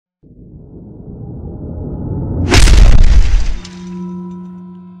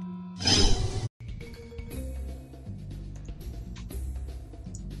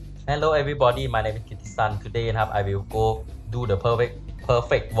Hello everybody, my name is Khittisun. Today นะครับ I will go do the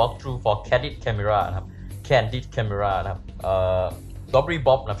perfect walkthrough for Candid camera นะครับ Candid camera นะครับRobbery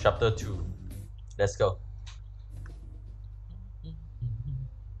Bob นะครับ chapter 2 let's go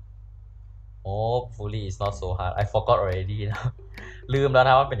Hopefully it's not so hard I forgot already นะลืมแล้วน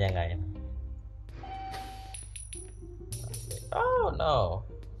ะว่าเป็นยังไง Oh no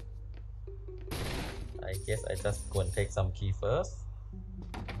I guess I just go and take some key first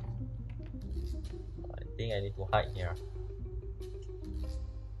I think I need to hide here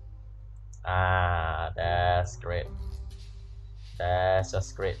that's great that's just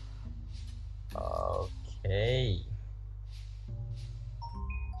great okay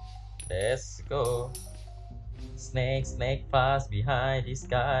let's go snake fast behind this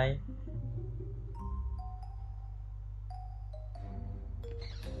guy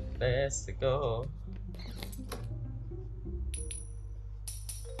let's go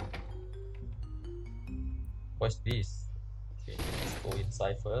what's this okay let's go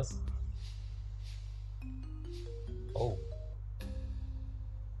inside first oh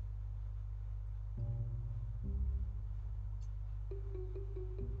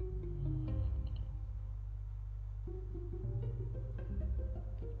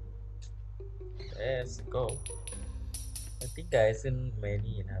let's go I think there isn't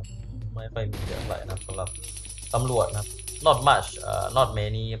many นะครับไม่ค่อยมีเยอะเท่าไหร่นะสำหรับตำรวจนะครับ not much not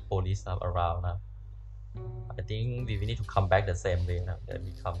many police นะครับ around นะ I think we need to come back the same way นะครับ that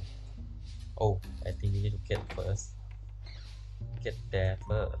we come oh I think we need to get there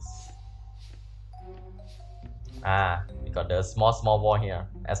first we got the small wall here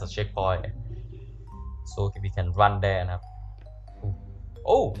as a checkpoint so we can run there นะครับ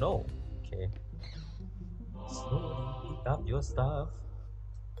oh no okay slowly pick up your stuff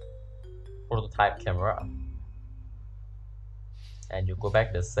prototype camera and you go back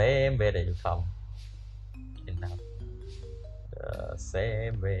the same way that you come in now the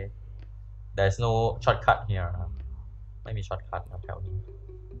same way there's no shortcut here นะครับไม่มี shortcut นะแถวนี้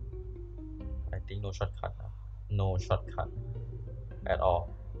I think no shortcut นะ no shortcut at all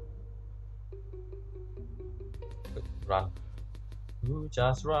run you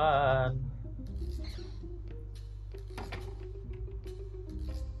just run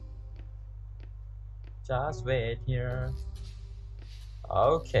just wait here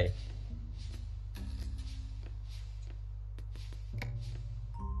okay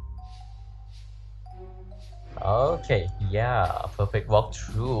okay yeah perfect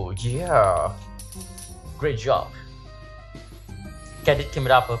walkthrough yeah great job Candid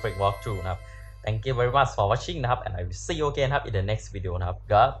camera perfect walkthrough นะครับ thank you very much for watching นะครับ and I will see you again ครับ in the next video นะครับ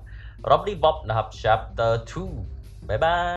กับ Robbery Bob นะครับ chapter 2 bye bye